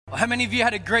How many of you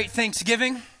had a great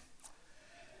Thanksgiving?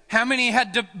 How many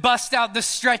had to bust out the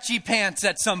stretchy pants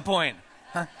at some point?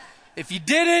 Huh? If you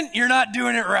didn't, you're not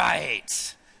doing it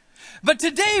right. But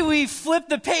today we flip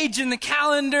the page in the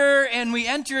calendar and we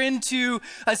enter into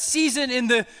a season in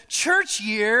the church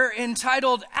year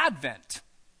entitled Advent.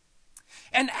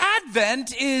 And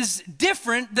Advent is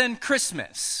different than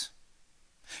Christmas.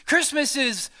 Christmas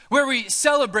is where we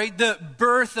celebrate the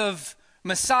birth of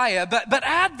Messiah, but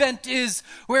Advent is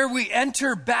where we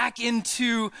enter back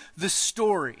into the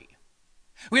story.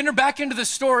 We enter back into the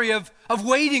story of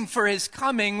waiting for his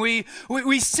coming. We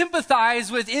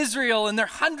sympathize with Israel and their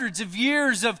hundreds of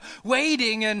years of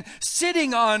waiting and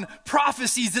sitting on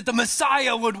prophecies that the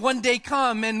Messiah would one day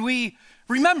come. And we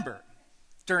remember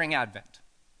during Advent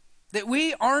that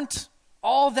we aren't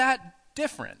all that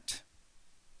different.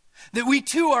 That we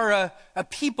too are a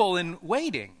people in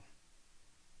waiting.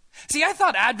 See, I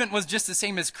thought Advent was just the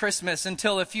same as Christmas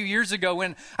until a few years ago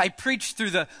when I preached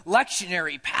through the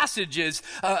lectionary passages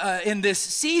in this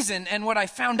season. And what I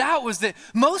found out was that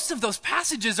most of those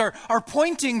passages are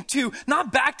pointing to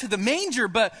not back to the manger,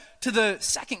 but to the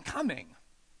second coming.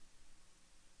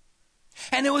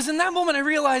 And it was in that moment I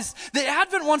realized that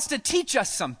Advent wants to teach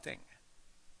us something.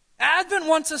 Advent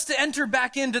wants us to enter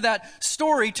back into that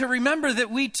story, to remember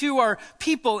that we too are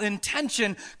people in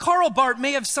tension. Karl Barth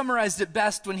may have summarized it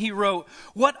best when he wrote,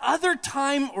 "What other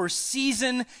time or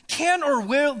season can or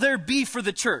will there be for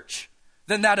the church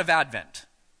than that of Advent?"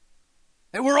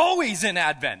 That we're always in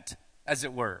Advent, as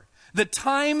it were. The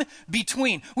time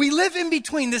between. We live in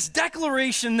between this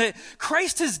declaration that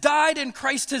Christ has died and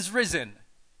Christ has risen.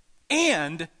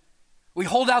 And we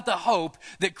hold out the hope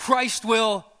that Christ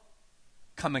will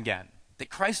come again, that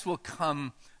Christ will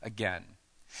come again.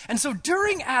 And so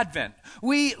during Advent,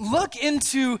 we look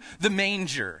into the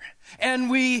manger and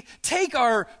we take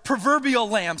our proverbial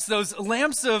lamps, those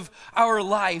lamps of our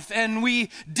life, and we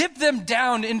dip them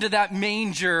down into that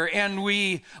manger and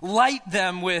we light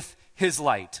them with his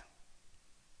light.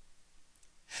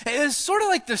 It's sort of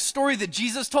like the story that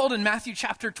Jesus told in Matthew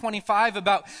chapter 25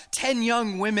 about 10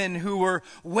 young women who were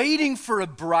waiting for a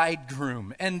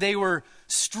bridegroom, and they were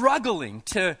struggling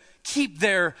to keep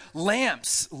their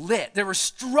lamps lit. They were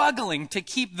struggling to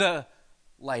keep the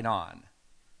light on.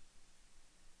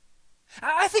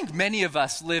 I think many of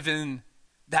us live in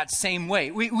that same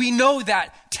way. We know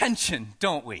that tension,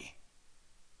 don't we?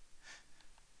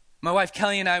 My wife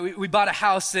Kelly and I, we bought a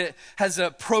house that has a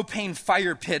propane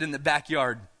fire pit in the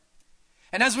backyard.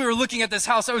 And as we were looking at this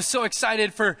house, I was so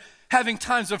excited for having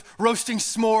times of roasting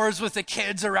s'mores with the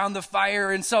kids around the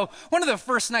fire. And so one of the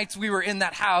first nights we were in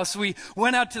that house, we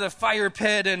went out to the fire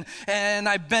pit and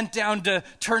I bent down to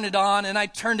turn it on, and I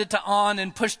turned it to on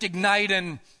and pushed ignite,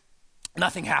 and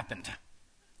nothing happened.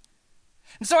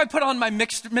 And so I put on my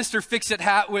Mr. Fix-It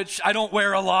hat, which I don't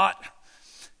wear a lot.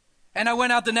 And I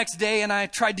went out the next day and I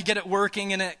tried to get it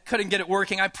working, and it couldn't get it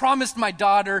working. I promised my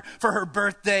daughter for her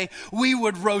birthday we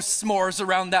would roast s'mores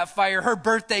around that fire. Her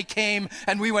birthday came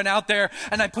and we went out there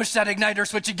and I pushed that igniter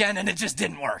switch again and it just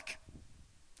didn't work.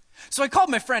 So I called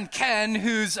my friend Ken,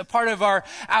 who's a part of our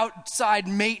outside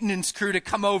maintenance crew, to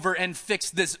come over and fix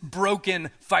this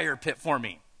broken fire pit for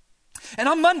me. And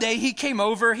on Monday he came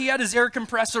over. He had his air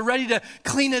compressor ready to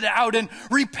clean it out and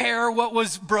repair what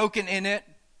was broken in it.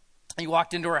 He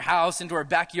walked into our house, into our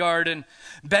backyard, and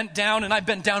bent down, and I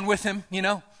bent down with him, you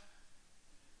know.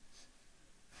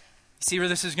 See where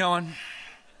this is going?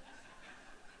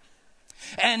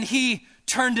 And he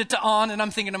turned it to on, and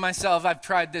I'm thinking to myself, I've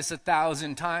tried this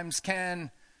 1,000 times. Ken,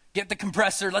 get the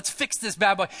compressor. Let's fix this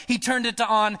bad boy. He turned it to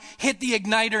on, hit the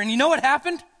igniter, and you know what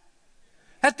happened?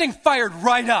 That thing fired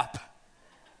right up.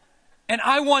 And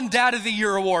I won Dad of the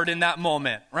Year award in that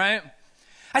moment, right?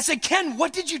 I said, Ken,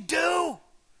 what did you do?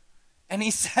 And he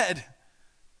said,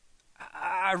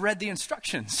 I read the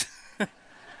instructions. You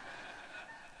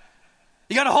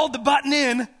got to hold the button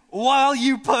in while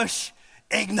you push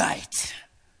ignite.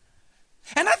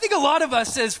 And I think a lot of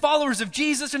us as followers of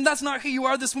Jesus, and that's not who you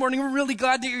are this morning, we're really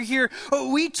glad that you're here.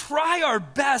 We try our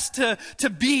best to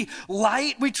be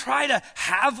light. We try to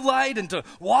have light and to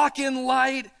walk in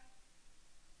light.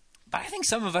 But I think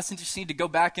some of us just need to go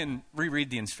back and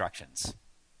reread the instructions.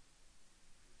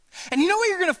 And you know what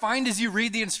you're going to find as you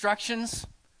read the instructions?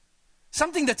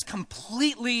 Something that's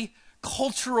completely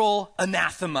cultural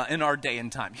anathema in our day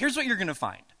and time. Here's what you're going to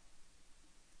find.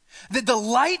 That the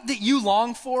light that you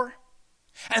long for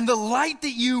and the light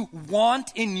that you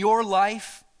want in your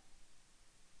life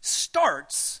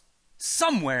starts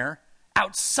somewhere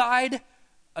outside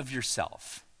of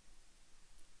yourself.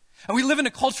 And we live in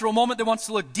a cultural moment that wants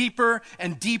to look deeper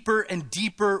and deeper and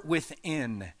deeper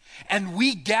within. And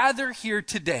we gather here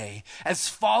today as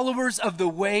followers of the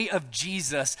way of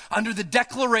Jesus under the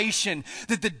declaration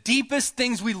that the deepest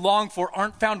things we long for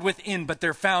aren't found within, but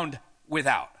they're found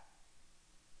without.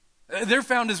 They're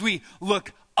found as we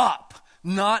look up,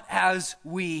 not as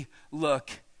we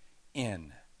look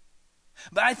in.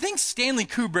 But I think Stanley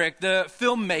Kubrick, the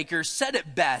filmmaker, said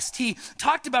it best. He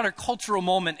talked about our cultural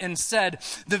moment and said,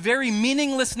 the very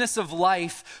meaninglessness of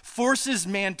life forces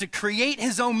man to create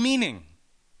his own meaning.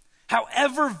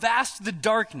 However vast the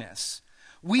darkness,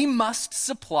 we must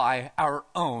supply our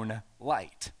own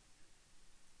light.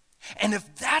 And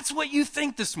if that's what you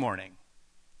think this morning,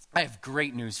 I have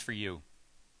great news for you.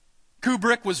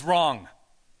 Kubrick was wrong.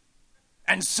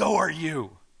 And so are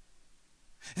you.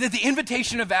 That the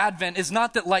invitation of Advent is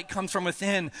not that light comes from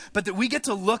within, but that we get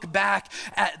to look back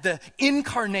at the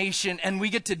incarnation and we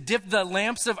get to dip the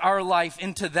lamps of our life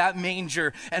into that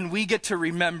manger and we get to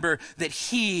remember that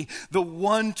He, the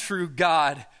one true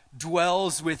God,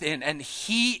 dwells within and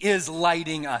He is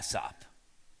lighting us up.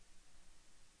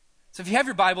 So if you have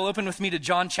your Bible, open with me to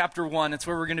John chapter 1. It's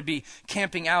where we're going to be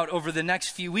camping out over the next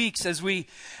few weeks as we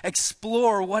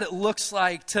explore what it looks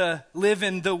like to live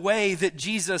in the way that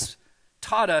Jesus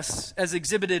taught us as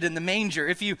exhibited in the manger.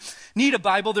 If you need a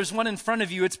Bible, there's one in front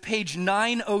of you. It's page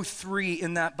 903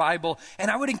 in that Bible.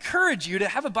 And I would encourage you to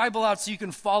have a Bible out so you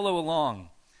can follow along.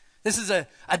 This is a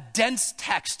dense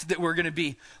text that we're going to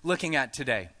be looking at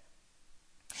today.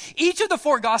 Each of the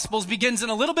four Gospels begins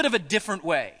in a little bit of a different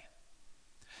way.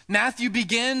 Matthew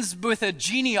begins with a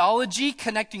genealogy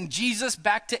connecting Jesus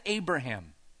back to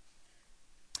Abraham.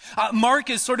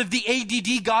 Mark is sort of the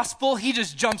ADD gospel. He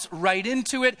just jumps right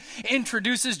into it,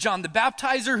 introduces John the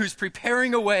Baptizer, who's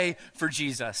preparing a way for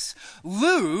Jesus.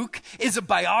 Luke is a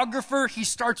biographer. He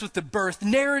starts with the birth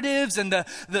narratives and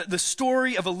the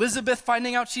story of Elizabeth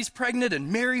finding out she's pregnant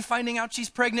and Mary finding out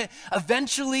she's pregnant.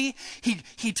 Eventually,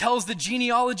 he tells the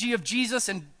genealogy of Jesus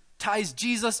and ties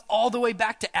Jesus all the way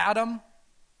back to Adam.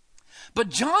 But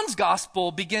John's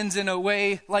gospel begins in a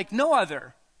way like no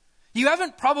other. You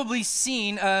haven't probably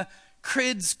seen a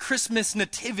Kids Christmas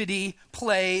nativity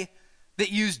play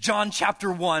that used John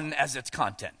chapter 1 as its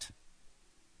content.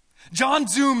 John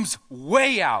zooms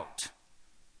way out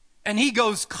and he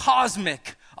goes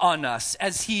cosmic on us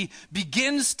as he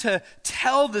begins to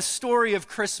tell the story of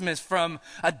Christmas from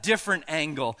a different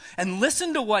angle. And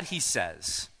listen to what he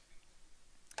says.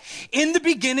 In the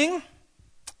beginning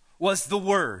was the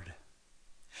Word,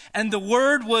 and the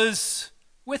Word was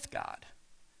with God.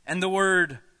 And the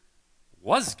Word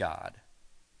was God.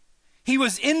 He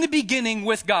was in the beginning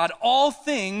with God. All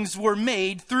things were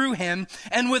made through him,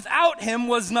 and without him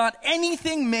was not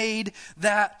anything made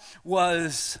that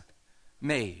was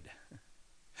made.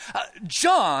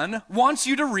 John wants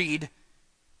you to read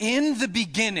in the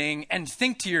beginning and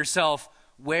think to yourself,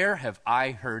 where have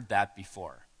I heard that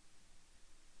before?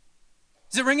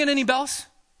 Is it ringing any bells?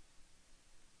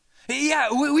 Yeah,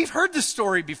 we've heard this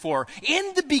story before.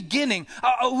 In the beginning,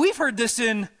 we've heard this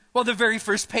in, well, the very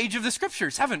first page of the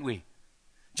scriptures, haven't we?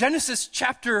 Genesis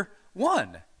chapter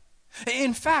 1.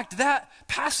 In fact, that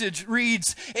passage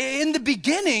reads, in the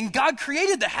beginning, God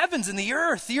created the heavens and the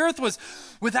earth. The earth was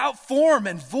without form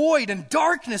and void, and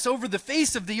darkness over the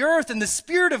face of the earth, and the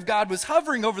Spirit of God was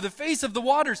hovering over the face of the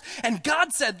waters. And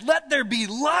God said, let there be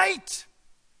light.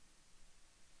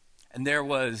 And there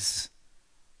was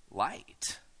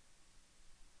light.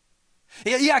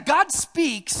 Yeah, God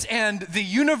speaks and the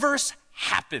universe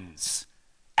happens.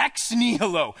 Ex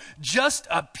nihilo, just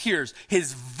appears.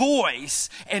 His voice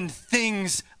and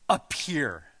things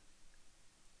appear.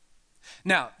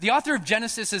 Now, the author of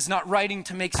Genesis is not writing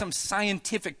to make some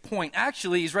scientific point.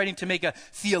 Actually, he's writing to make a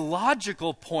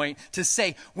theological point to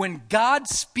say when God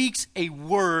speaks a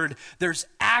word, there's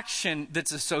action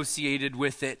that's associated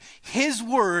with it. His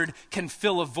word can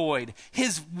fill a void.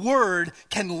 His word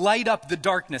can light up the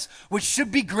darkness, which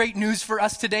should be great news for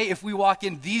us today if we walk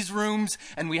in these rooms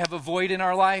and we have a void in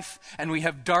our life and we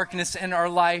have darkness in our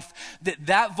life,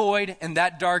 that void and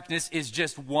that darkness is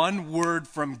just one word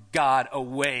from God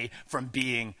away from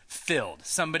being filled.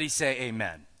 Somebody say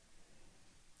amen.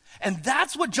 And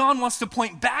that's what John wants to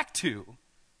point back to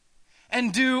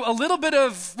and do a little bit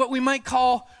of what we might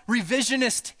call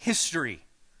revisionist history.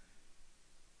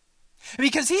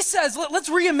 Because he says, let's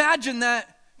reimagine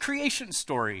that creation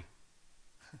story.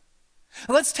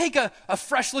 Let's take a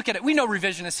fresh look at it. We know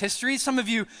revisionist history. Some of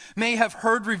you may have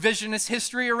heard revisionist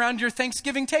history around your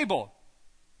Thanksgiving table.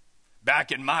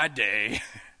 Back in my day,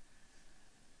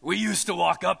 we used to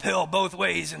walk uphill both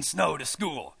ways in snow to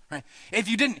school, Right? If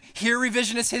you didn't hear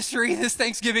revisionist history this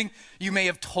Thanksgiving, you may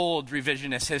have told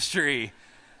revisionist history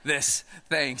this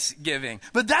Thanksgiving.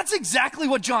 But that's exactly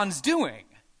what John's doing.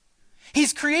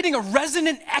 He's creating a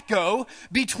resonant echo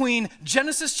between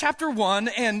Genesis chapter 1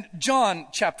 and John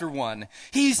chapter 1.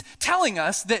 He's telling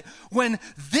us that when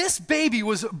this baby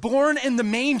was born in the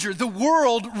manger, the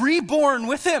world reborn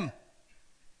with him.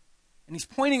 And he's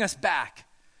pointing us back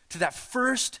to that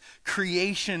first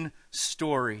creation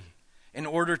story in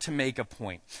order to make a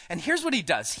point. And here's what he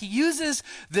does. He uses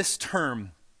this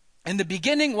term. In the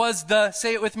beginning was the,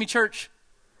 say it with me, church,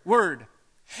 Word.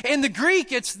 In the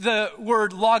Greek, it's the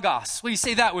word logos. Will you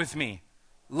say that with me?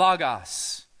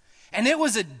 Logos. And it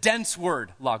was a dense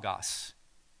word, logos.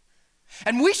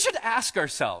 And we should ask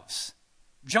ourselves,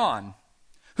 John,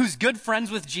 who's good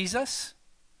friends with Jesus,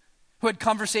 who had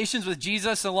conversations with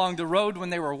Jesus along the road when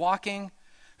they were walking,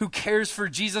 who cares for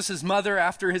Jesus' mother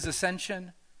after his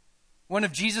ascension, one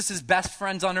of Jesus' best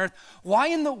friends on earth, why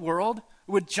in the world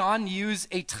would John use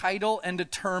a title and a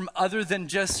term other than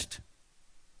just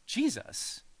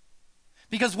Jesus?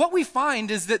 Because what we find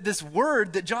is that this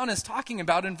word that John is talking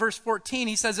about in verse 14,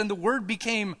 he says, and the word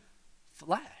became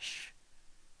flesh.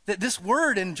 That this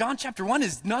word in John chapter 1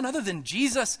 is none other than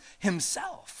Jesus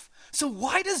himself. So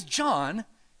why does John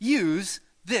use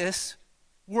this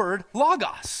word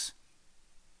logos?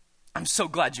 I'm so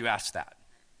glad you asked that.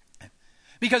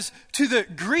 Because to the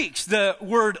Greeks, the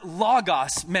word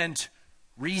logos meant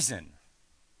reason.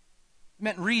 It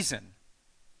meant reason.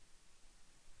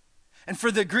 And for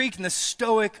the Greek and the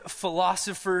Stoic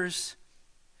philosophers,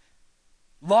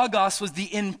 logos was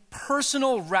the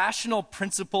impersonal, rational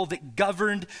principle that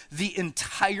governed the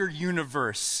entire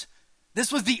universe.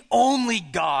 This was the only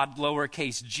God,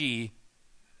 lowercase g,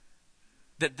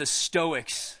 that the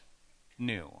Stoics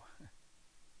knew.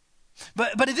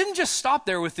 But it didn't just stop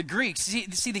there with the Greeks.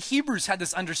 See, the Hebrews had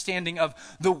this understanding of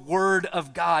the Word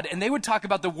of God, and they would talk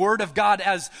about the Word of God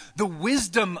as the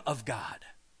wisdom of God.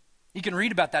 You can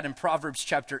read about that in Proverbs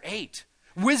chapter 8.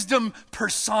 Wisdom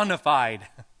personified.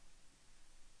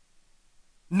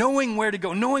 Knowing where to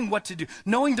go, knowing what to do,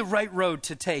 knowing the right road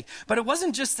to take. But it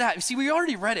wasn't just that. See, we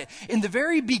already read it. In the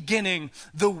very beginning,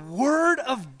 the Word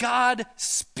of God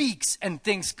speaks and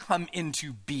things come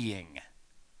into being.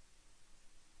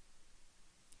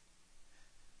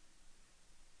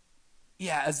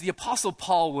 Yeah, as the Apostle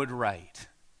Paul would write,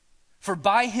 for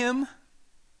by him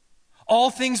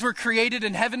all things were created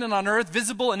in heaven and on earth,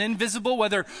 visible and invisible,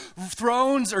 whether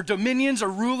thrones or dominions or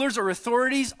rulers or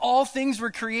authorities, all things were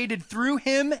created through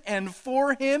him and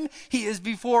for him. He is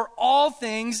before all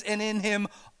things, and in him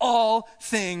all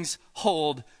things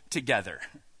hold together.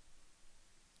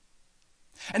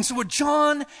 And so what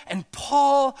John and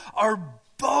Paul are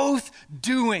both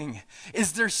doing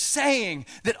is they're saying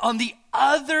that on the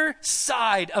other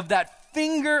side of that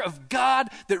finger of God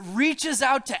that reaches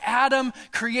out to Adam,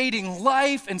 creating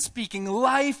life and speaking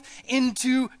life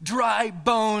into dry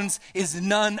bones, is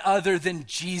none other than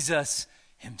Jesus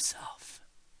himself.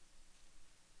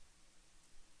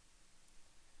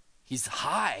 He's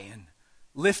high and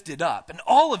lifted up. And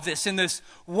all of this in this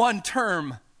one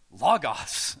term,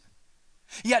 logos.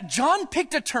 Yet John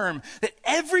picked a term that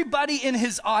everybody in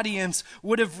his audience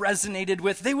would have resonated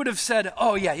with. They would have said,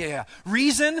 oh yeah.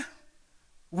 Reason,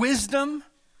 wisdom,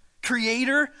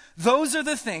 creator, those are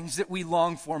the things that we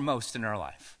long for most in our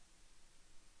life.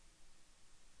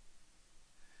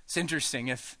 It's interesting.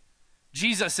 If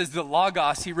Jesus is the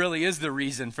logos, he really is the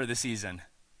reason for the season.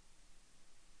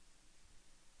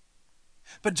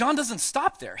 But John doesn't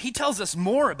stop there. He tells us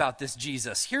more about this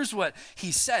Jesus. Here's what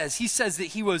he says. He says that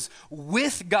he was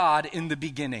with God in the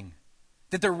beginning.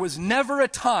 That there was never a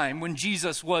time when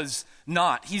Jesus was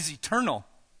not. He's eternal.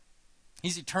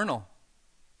 He's eternal.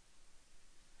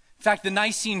 In fact, the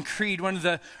Nicene Creed, one of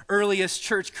the earliest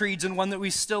church creeds and one that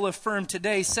we still affirm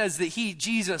today, says that he,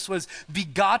 Jesus, was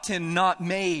begotten, not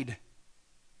made.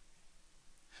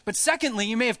 But secondly,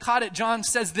 you may have caught it, John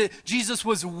says that Jesus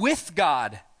was with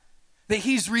God. That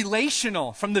he's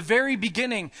relational. From the very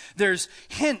beginning, there's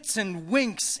hints and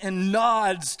winks and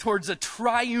nods towards a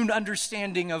triune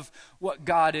understanding of what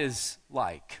God is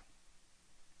like.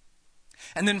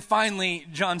 And then finally,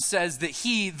 John says that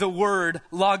he, the Word,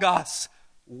 logos,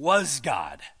 was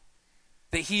God.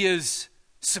 That he is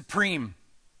supreme.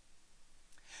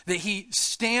 That he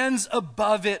stands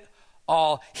above it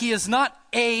all. He is not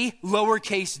a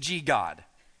lowercase g God.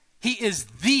 He is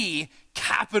the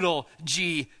capital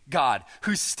G God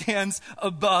who stands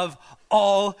above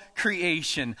all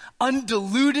creation,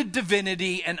 undiluted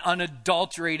divinity and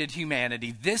unadulterated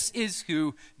humanity. This is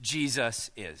who Jesus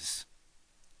is.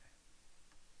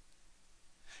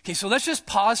 Okay, so let's just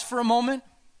pause for a moment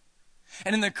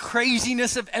And in the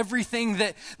craziness of everything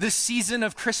that the season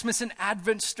of Christmas and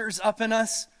Advent stirs up in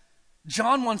us,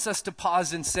 John wants us to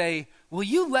pause and say, will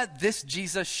you let this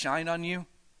Jesus shine on you?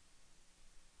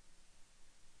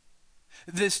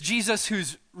 This Jesus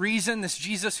who's reason, this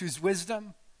Jesus who's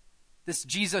wisdom, this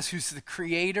Jesus who's the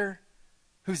creator,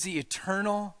 who's the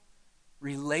eternal,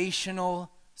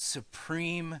 relational,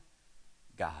 supreme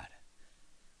God.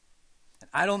 And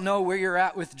I don't know where you're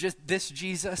at with just this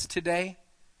Jesus today.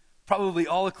 Probably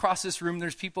all across this room,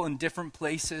 there's people in different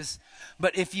places.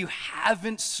 But if you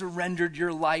haven't surrendered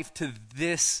your life to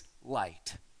this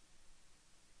light,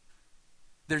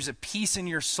 there's a peace in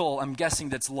your soul, I'm guessing,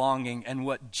 that's longing. And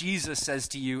what Jesus says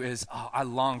to you is, I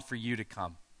long for you to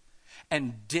come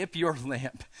and dip your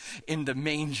lamp in the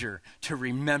manger to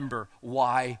remember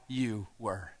why you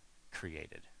were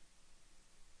created.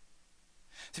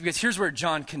 So because here's where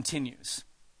John continues.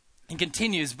 He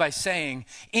continues by saying,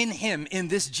 in him, in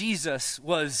this Jesus,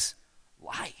 was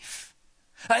life.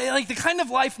 Like the kind of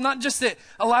life not just that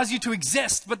allows you to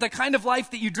exist, but the kind of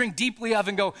life that you drink deeply of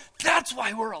and go, that's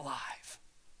why we're alive.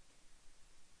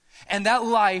 And that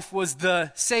life was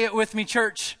the, say it with me,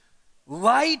 church,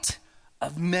 light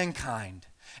of mankind.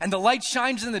 And the light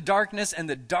shines in the darkness, and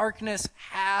the darkness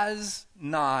has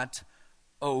not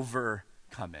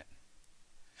overcome it.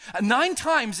 9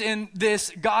 times in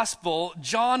this gospel,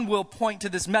 John will point to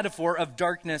this metaphor of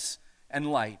darkness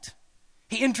and light.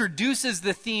 He introduces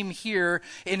the theme here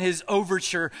in his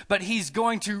overture, but he's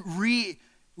going to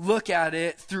look at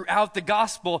it throughout the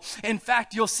gospel. In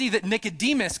fact, you'll see that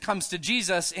Nicodemus comes to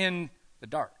Jesus in the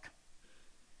dark.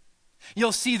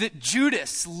 You'll see that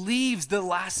Judas leaves the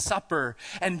Last Supper,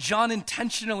 and John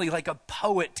intentionally, like a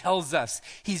poet, tells us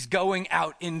he's going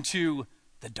out into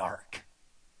the dark.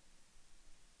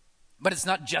 But it's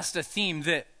not just a theme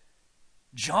that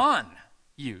John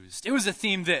used. It was a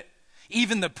theme that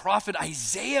even the prophet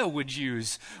Isaiah would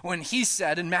use when he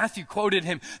said, and Matthew quoted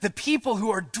him, the people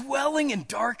who are dwelling in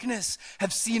darkness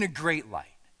have seen a great light.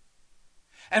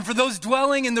 And for those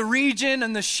dwelling in the region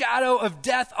and the shadow of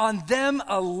death, on them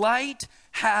a light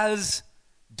has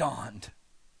dawned.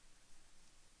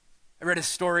 I read a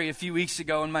story a few weeks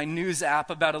ago in my news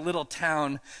app about a little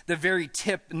town, the very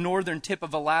northern tip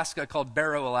of Alaska, called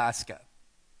Barrow, Alaska.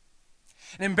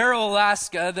 And in Barrow,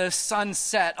 Alaska, the sun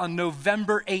set on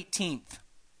November 18th.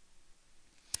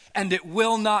 And it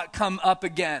will not come up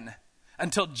again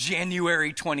until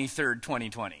January 23rd,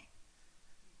 2020.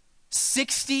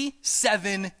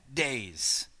 67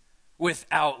 days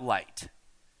without light.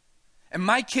 And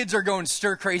my kids are going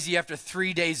stir crazy after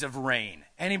 3 days of rain.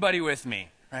 Anybody with me,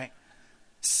 right?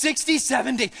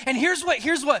 67 days. And here's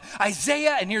what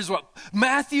Isaiah, and here's what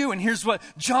Matthew, and here's what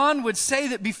John would say,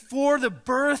 that before the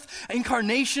birth,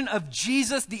 incarnation of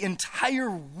Jesus, the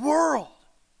entire world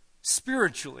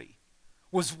spiritually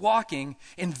was walking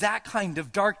in that kind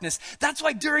of darkness. That's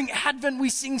why during Advent we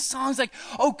sing songs like,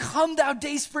 "Oh, come thou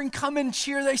dayspring, come and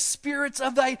cheer thy spirits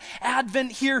of thy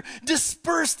advent here.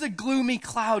 Disperse the gloomy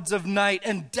clouds of night,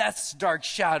 and death's dark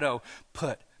shadow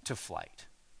put to flight."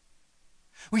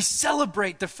 We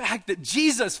celebrate the fact that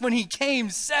Jesus, when he came,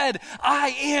 said, "I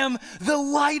am the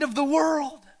light of the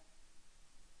world."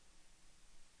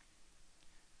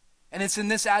 And it's in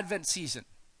this Advent season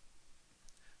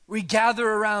we gather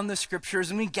around the scriptures,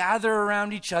 and we gather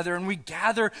around each other, and we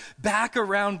gather back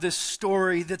around this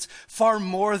story that's far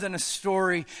more than a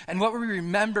story. And what we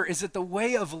remember is that the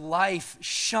way of life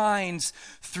shines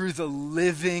through the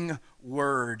living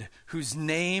Word, whose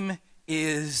name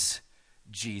is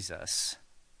Jesus.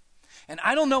 And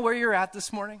I don't know where you're at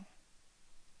this morning.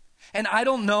 And I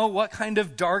don't know what kind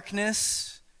of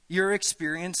darkness you're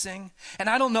experiencing. And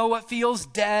I don't know what feels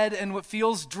dead and what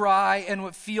feels dry and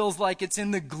what feels like it's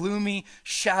in the gloomy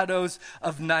shadows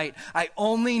of night. I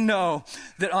only know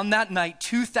that on that night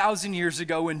 2,000 years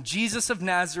ago, when Jesus of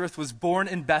Nazareth was born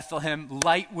in Bethlehem,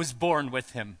 light was born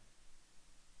with him.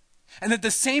 And that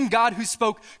the same God who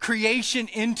spoke creation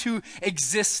into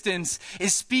existence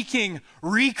is speaking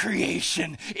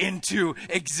recreation into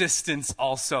existence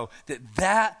also.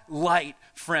 That light,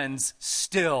 friends,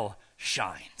 still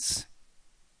shines.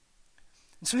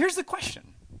 And so here's the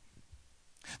question.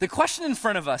 The question in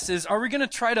front of us is, are we going to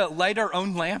try to light our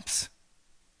own lamps?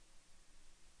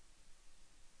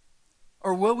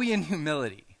 Or will we, in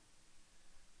humility,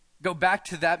 go back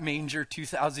to that manger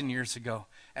 2,000 years ago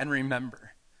and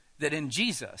remember that in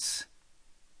Jesus,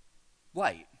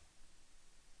 light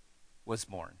was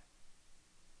born?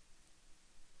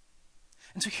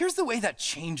 And so here's the way that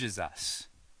changes us.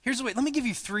 Here's the way. Let me give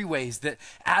you 3 ways that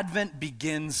Advent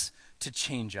begins to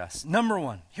change us. Number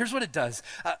 1, here's what it does.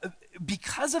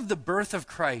 Because of the birth of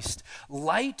Christ,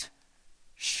 light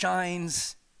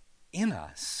shines in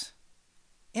us.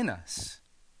 In us.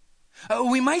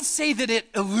 We might say that it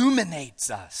illuminates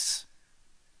us.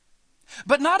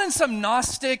 But not in some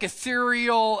Gnostic,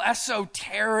 ethereal,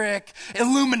 esoteric,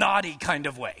 Illuminati kind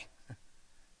of way.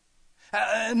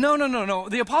 No.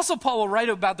 The Apostle Paul will write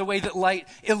about the way that light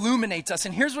illuminates us.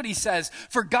 And here's what he says.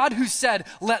 For God who said,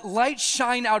 let light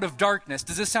shine out of darkness.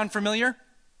 Does this sound familiar?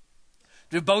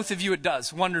 To both of you it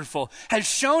does. Wonderful. Has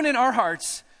shone in our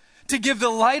hearts to give the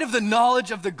light of the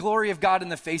knowledge of the glory of God in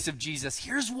the face of Jesus.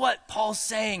 Here's what Paul's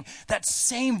saying. That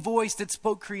same voice that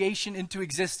spoke creation into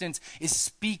existence is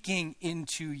speaking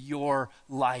into your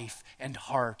life and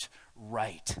heart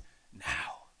right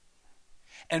now.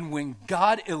 And when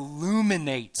God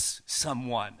illuminates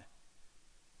someone,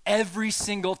 every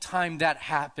single time that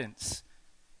happens,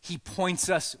 he points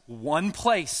us one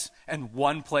place and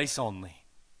one place only.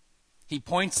 He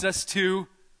points us to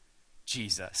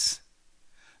Jesus.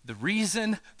 The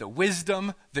reason, the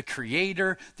wisdom, the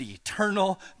creator, the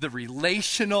eternal, the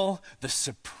relational, the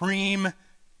supreme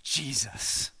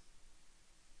Jesus.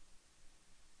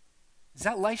 Is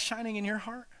that light shining in your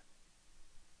heart?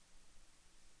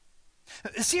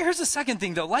 See, here's the second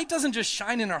thing, though. Light doesn't just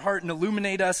shine in our heart and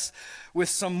illuminate us with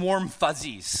some warm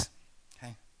fuzzies.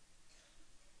 Okay?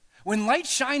 When light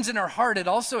shines in our heart, it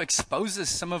also exposes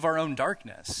some of our own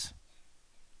darkness.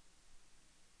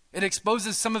 It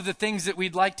exposes some of the things that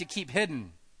we'd like to keep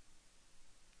hidden.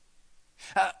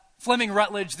 Fleming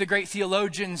Rutledge, the great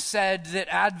theologian, said that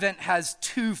Advent has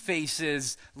two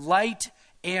faces, light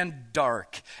and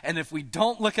dark. And if we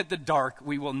don't look at the dark,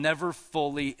 we will never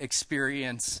fully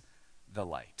experience the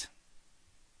light.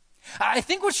 I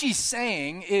think what she's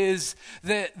saying is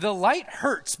that the light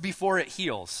hurts before it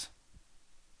heals.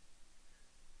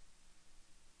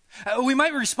 We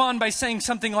might respond by saying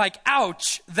something like,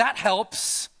 ouch, that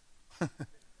helps.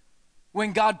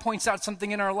 When God points out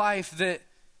something in our life that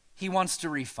he wants to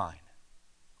refine.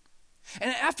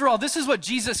 And after all, this is what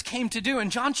Jesus came to do.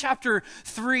 In John chapter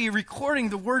 3, recording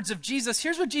the words of Jesus,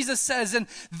 here's what Jesus says, and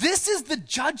this is the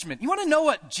judgment. You want to know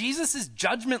what Jesus'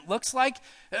 judgment looks like?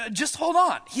 Just hold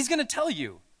on. He's going to tell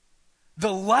you.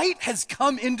 The light has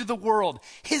come into the world.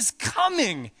 His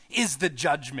coming is the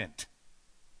judgment.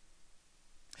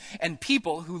 And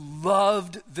people who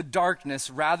loved the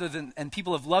darkness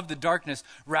people have loved the darkness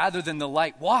rather than the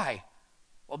light. Why?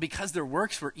 Well, because their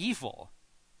works were evil.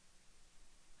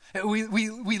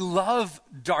 We love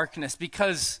darkness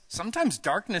because sometimes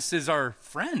darkness is our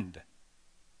friend.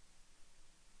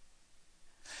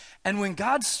 And when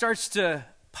God starts to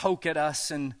poke at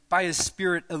us and by his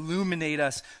Spirit illuminate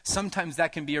us, sometimes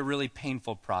that can be a really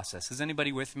painful process. Is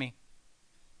anybody with me?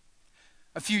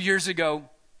 A few years ago,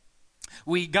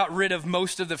 we got rid of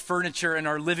most of the furniture in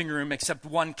our living room except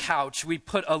one couch. We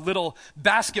put a little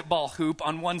basketball hoop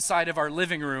on one side of our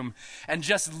living room and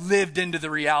just lived into the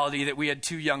reality that we had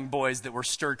two young boys that were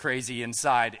stir crazy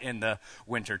inside in the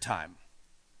wintertime.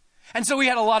 And so we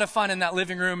had a lot of fun in that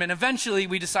living room, and eventually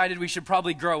we decided we should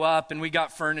probably grow up, and we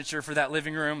got furniture for that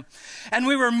living room. And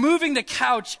we were moving the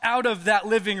couch out of that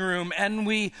living room, and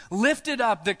we lifted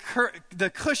up the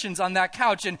cushions on that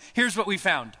couch, and here's what we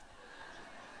found.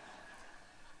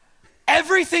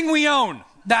 Everything we own,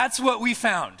 that's what we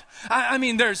found. I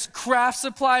mean, there's craft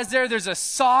supplies there. There's a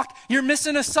sock. You're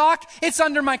missing a sock? It's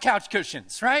under my couch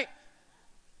cushions, right?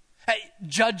 Hey,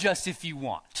 judge us if you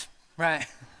want, right?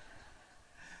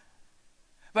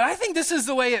 But I think this is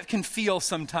the way it can feel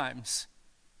sometimes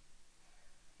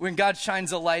when God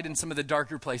shines a light in some of the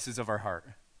darker places of our heart.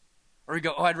 Or we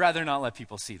go, I'd rather not let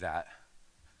people see that.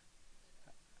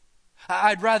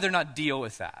 I'd rather not deal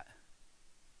with that.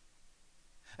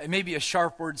 Maybe a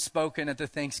sharp word spoken at the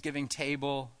Thanksgiving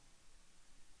table,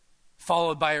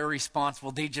 followed by a response,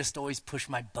 well, they just always push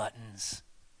my buttons.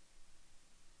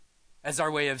 As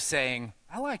our way of saying,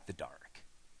 I like the dark.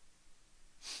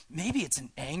 Maybe it's an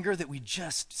anger that we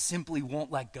just simply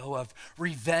won't let go of.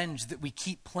 Revenge that we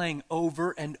keep playing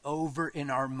over and over in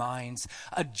our minds.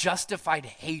 A justified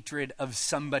hatred of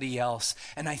somebody else.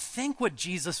 And I think what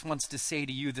Jesus wants to say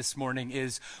to you this morning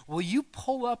is, will you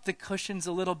pull up the cushions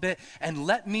a little bit and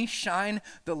let me shine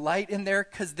the light in there?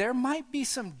 Because there might be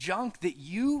some junk that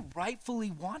you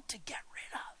rightfully want to get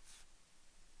rid of.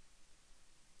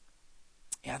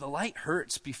 Yeah, the light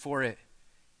hurts before it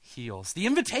heals. The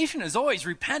invitation is always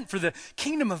repent, for the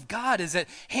kingdom of God is at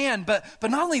hand. But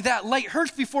not only that, light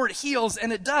hurts before it heals,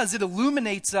 and it does. It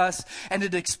illuminates us and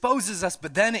it exposes us,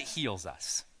 but then it heals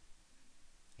us.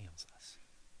 Heals us.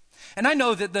 And I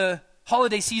know that the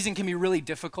holiday season can be really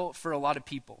difficult for a lot of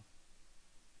people.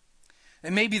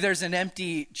 And maybe there's an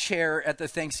empty chair at the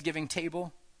Thanksgiving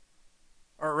table.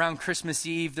 or around Christmas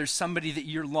Eve, there's somebody that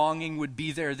you're longing would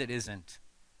be there that isn't.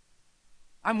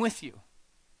 I'm with you.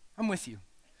 I'm with you.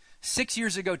 6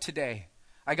 years ago today,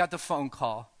 I got the phone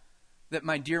call that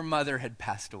my dear mother had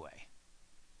passed away.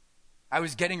 I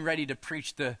was getting ready to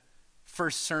preach the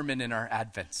first sermon in our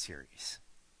Advent series.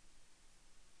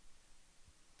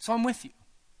 So I'm with you.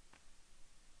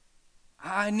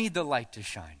 I need the light to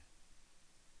shine.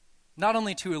 Not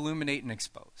only to illuminate and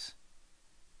expose,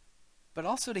 but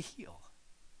also to heal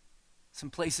some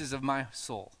places of my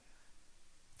soul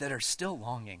that are still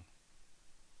longing.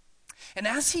 And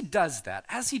as he does that,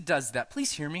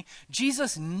 please hear me,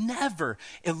 Jesus never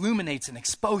illuminates and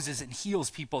exposes and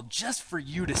heals people just for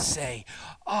you to say,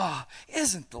 "Oh,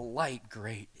 isn't the light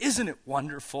great? Isn't it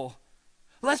wonderful?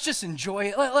 Let's just enjoy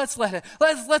it. Let's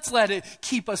let it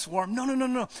keep us warm."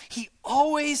 No. He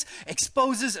always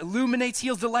exposes, illuminates,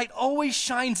 heals. The light always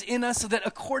shines in us so that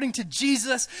according to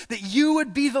Jesus, that you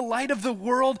would be the light of the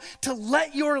world, to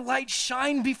let your light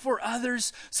shine before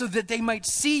others so that they might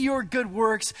see your good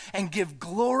works and give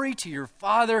glory to your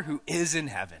Father who is in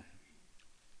heaven.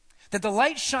 That the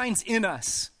light shines in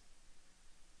us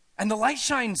and the light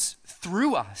shines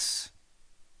through us.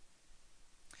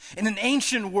 In an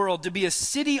ancient world, to be a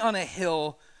city on a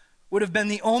hill would have been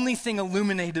the only thing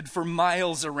illuminated for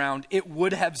miles around. It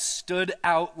would have stood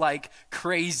out like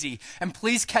crazy. And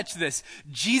please catch this.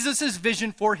 Jesus'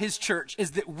 vision for his church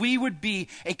is that we would be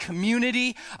a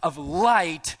community of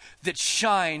light that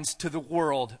shines to the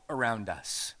world around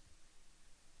us.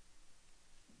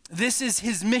 This is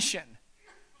his mission.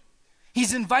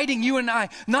 He's inviting you and I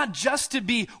not just to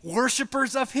be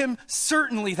worshipers of him,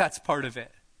 certainly that's part of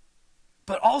it,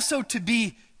 but also to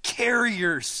be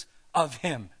carriers of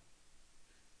him.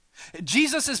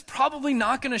 Jesus is probably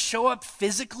not going to show up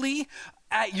physically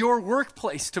at your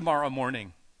workplace tomorrow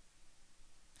morning.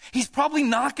 He's probably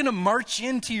not going to march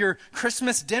into your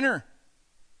Christmas dinner.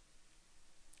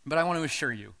 But I want to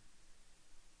assure you,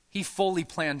 he fully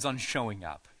plans on showing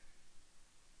up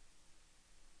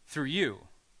through you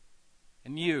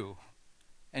and you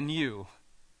and you.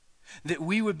 That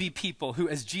we would be people who,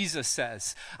 as Jesus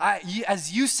says,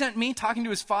 as you sent me, talking to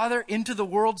his Father, into the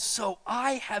world, so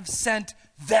I have sent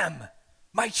them,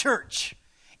 my church,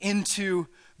 into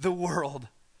the world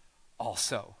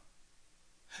also.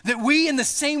 That we, in the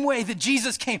same way that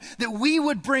Jesus came, that we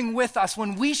would bring with us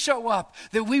when we show up,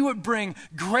 that we would bring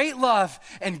great love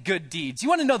and good deeds. You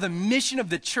want to know the mission of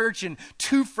the church in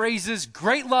 2 phrases?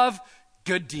 Great love,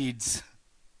 good deeds.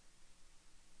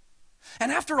 And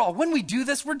after all, when we do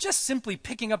this, we're just simply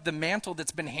picking up the mantle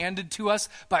that's been handed to us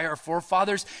by our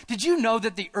forefathers. Did you know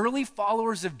that the early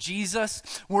followers of Jesus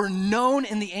were known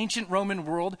in the ancient Roman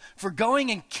world for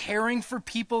going and caring for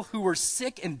people who were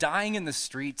sick and dying in the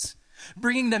streets,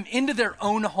 bringing them into their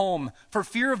own home for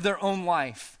fear of their own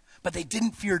life? But they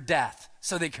didn't fear death,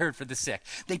 so they cared for the sick.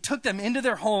 They took them into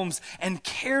their homes and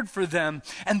cared for them,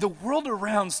 and the world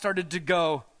around started to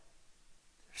go,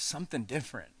 "There's something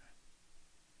different.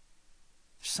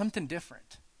 There's something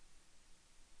different."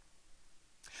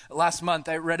 Last month,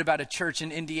 I read about a church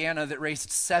in Indiana that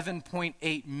raised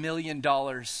 $7.8 million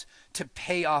to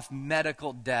pay off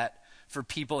medical debt for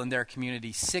people in their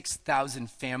community. 6,000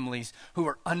 families who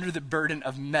are under the burden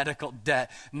of medical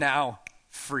debt, now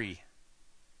free.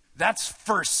 That's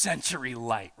first century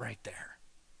light right there.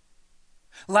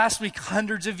 Last week,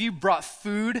 hundreds of you brought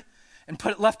food and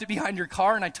left it behind your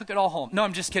car, and I took it all home. No,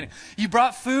 I'm just kidding. You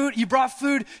brought food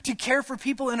to care for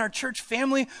people in our church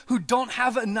family who don't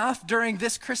have enough during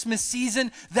this Christmas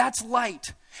season. That's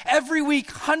light. Every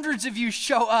week, hundreds of you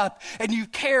show up and you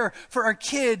care for our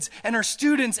kids and our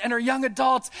students and our young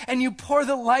adults, and you pour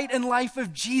the light and life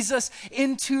of Jesus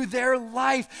into their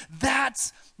life.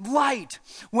 That's light.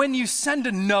 When you send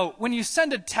a note, when you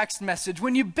send a text message,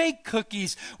 when you bake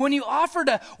cookies, when you offer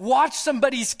to watch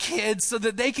somebody's kids so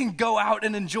that they can go out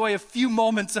and enjoy a few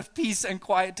moments of peace and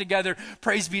quiet together,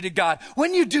 praise be to God.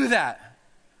 When you do that,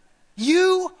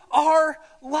 you are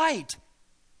light.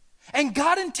 And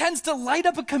God intends to light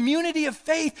up a community of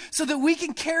faith so that we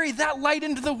can carry that light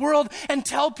into the world and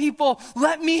tell people,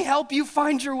 "Let me help you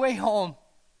find your way home.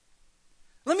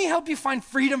 Let me help you find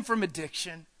freedom from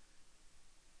addiction.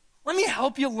 Let me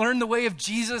help you learn the way of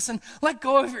Jesus and let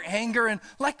go of your anger and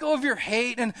let go of your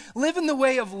hate and live in the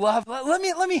way of love. Let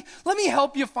me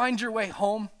help you find your way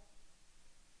home."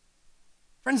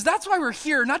 Friends, that's why we're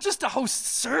here, not just to host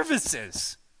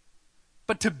services,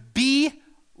 but to be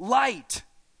light.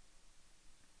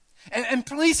 And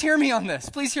please hear me on this.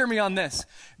 Please hear me on this.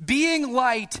 Being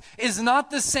light is not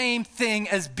the same thing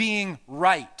as being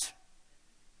right.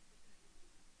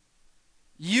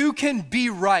 You can be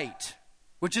right,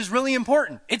 which is really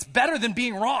important. It's better than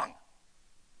being wrong.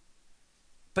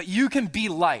 But you can be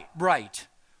right,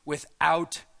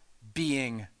 without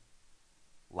being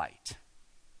light.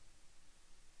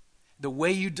 The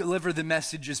way you deliver the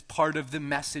message is part of the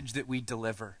message that we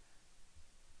deliver.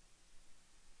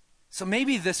 So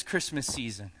maybe this Christmas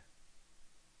season,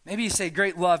 maybe you say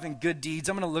great love and good deeds.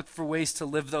 I'm going to look for ways to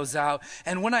live those out.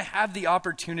 And when I have the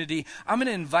opportunity, I'm going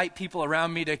to invite people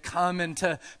around me to come and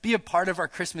to be a part of our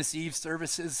Christmas Eve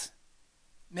services.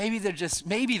 Maybe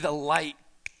the light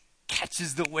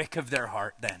catches the wick of their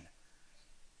heart then.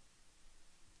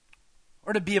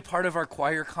 Or to be a part of our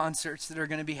choir concerts that are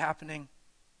going to be happening.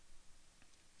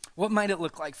 What might it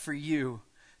look like for you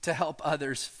to help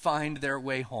others find their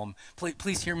way home?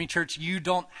 Please hear me, church. You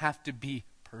don't have to be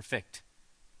perfect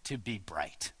to be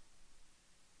bright.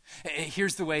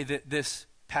 Here's the way that this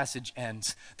passage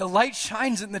ends. The light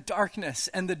shines in the darkness,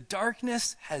 and the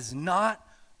darkness has not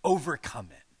overcome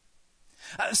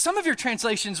it. Some of your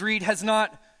translations read, has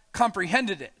not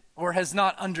comprehended it, or has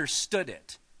not understood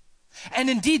it. And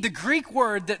indeed, the Greek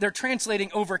word that they're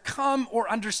translating overcome or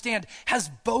understand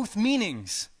has both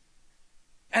meanings.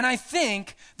 And I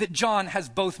think that John has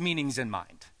both meanings in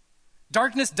mind.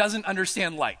 Darkness doesn't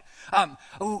understand light.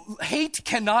 Hate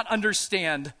cannot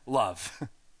understand love.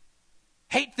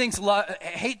 Hate thinks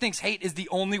hate is the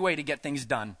only way to get things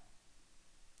done.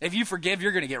 If you forgive,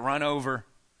 you're going to get run over.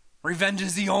 Revenge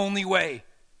is the only way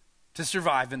to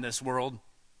survive in this world.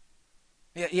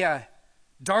 Yeah.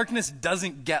 Darkness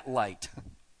doesn't get light.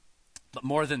 But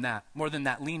more than that,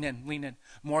 lean in.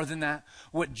 More than that,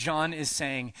 what John is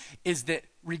saying is that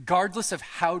regardless of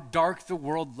how dark the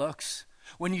world looks,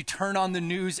 when you turn on the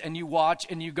news and you watch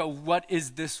and you go, what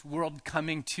is this world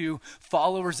coming to?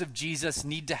 Followers of Jesus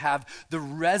need to have the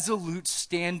resolute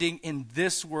standing in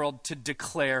this world to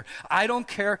declare, I don't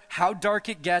care how dark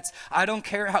it gets. I don't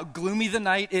care how gloomy the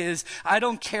night is. I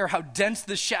don't care how dense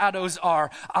the shadows are.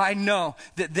 I know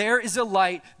that there is a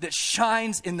light that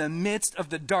shines in the midst of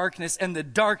the darkness, and the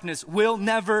darkness will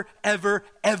never, ever,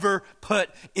 ever put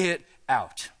it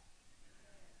out.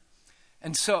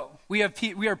 And so we are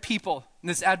people in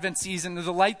this Advent season. There's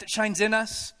a light that shines in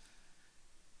us,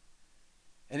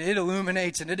 and it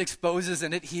illuminates, and it exposes,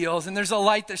 and it heals. And there's a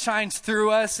light that shines through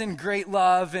us in great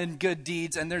love and good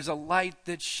deeds. And there's a light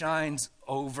that shines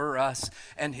over us,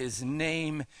 and his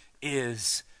name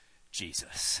is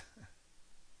Jesus.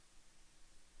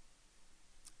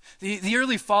 The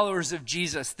early followers of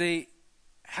Jesus, they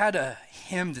had a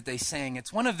hymn that they sang.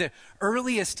 It's one of the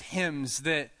earliest hymns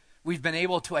that we've been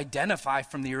able to identify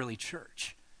from the early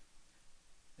church.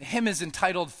 The hymn is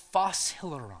entitled Phos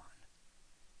Hilaron.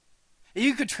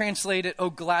 You could translate it, O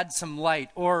gladsome light,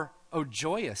 or O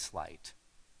joyous light.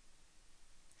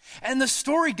 And the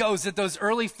story goes that those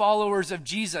early followers of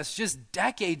Jesus, just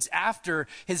decades after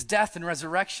his death and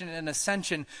resurrection and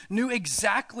ascension, knew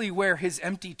exactly where his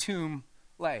empty tomb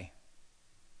lay.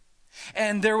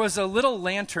 And there was a little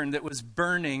lantern that was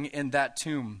burning in that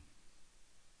tomb.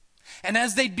 And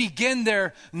as they'd begin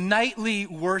their nightly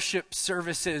worship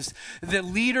services, the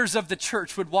leaders of the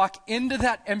church would walk into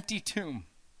that empty tomb,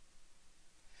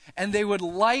 and they would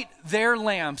light their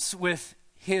lamps with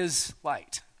his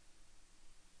light.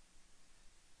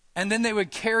 And then they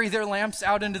would carry their lamps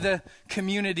out into the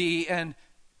community, and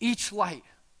each light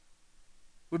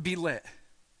would be lit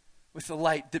with the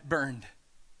light that burned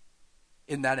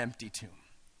in that empty tomb.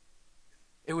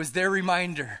 It was their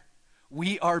reminder,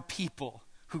 we are people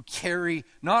who carry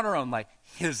not our own light,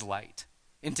 his light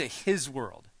into his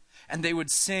world. And they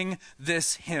would sing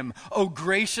this hymn, O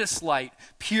gracious light,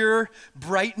 pure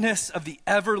brightness of the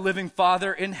ever-living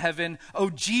Father in heaven, O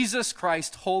Jesus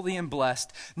Christ, holy and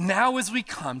blessed. Now as we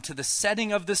come to the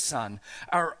setting of the sun,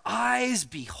 our eyes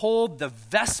behold the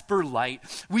vesper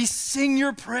light. We sing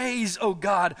your praise, O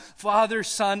God, Father,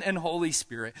 Son, and Holy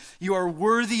Spirit. You are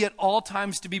worthy at all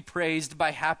times to be praised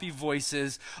by happy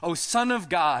voices, O Son of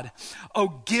God,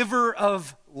 O giver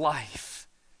of life,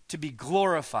 to be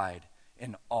glorified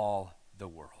in all the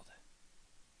world.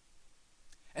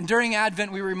 And during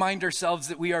Advent, we remind ourselves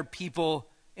that we are people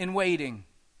in waiting.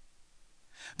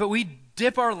 But we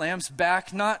dip our lamps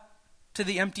back not to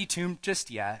the empty tomb just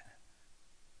yet,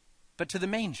 but to the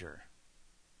manger.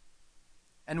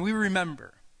 And we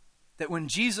remember that when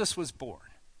Jesus was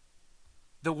born,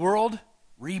 the world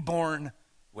reborn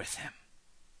with him.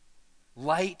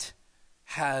 Light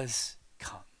has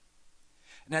come.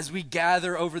 And as we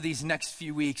gather over these next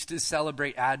few weeks to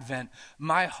celebrate Advent,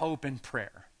 my hope and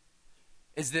prayer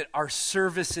is that our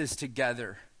services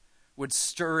together would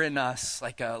stir in us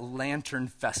like a lantern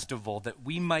festival, that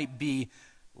we might be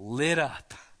lit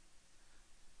up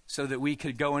so that we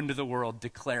could go into the world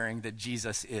declaring that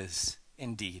Jesus is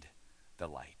indeed the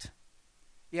light.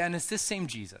 Yeah, and it's this same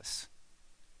Jesus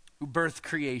who birthed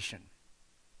creation,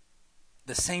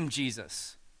 the same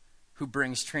Jesus who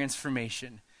brings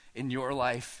transformation in your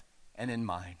life and in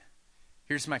mine.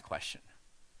 Here's my question.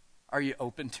 Are you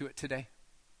open to it today?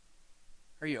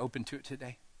 Are you open to it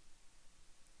today?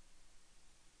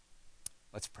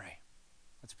 Let's pray.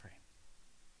 Let's pray.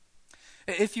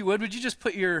 If you would you just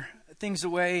put your things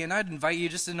away, and I'd invite you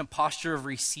just in a posture of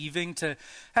receiving to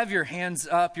have your hands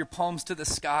up, your palms to the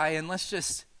sky, and let's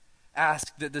just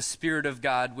ask that the Spirit of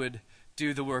God would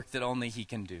do the work that only He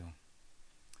can do.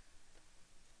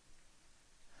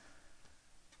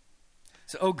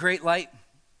 So, oh great light,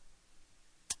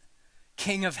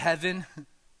 King of heaven,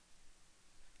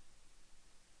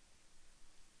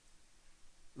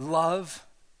 love,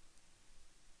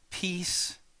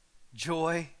 peace,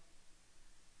 joy,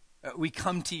 we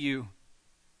come to you,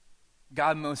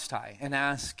 God Most High, and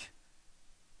ask,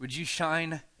 would you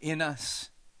shine in us?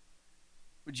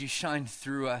 Would you shine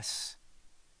through us?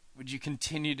 Would you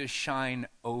continue to shine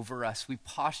over us? We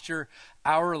posture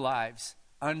our lives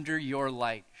under your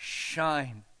light.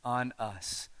 Shine on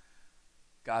us.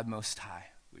 God Most High,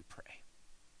 we pray.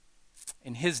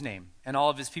 In His name, and all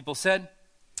of His people said,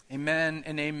 amen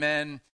and amen.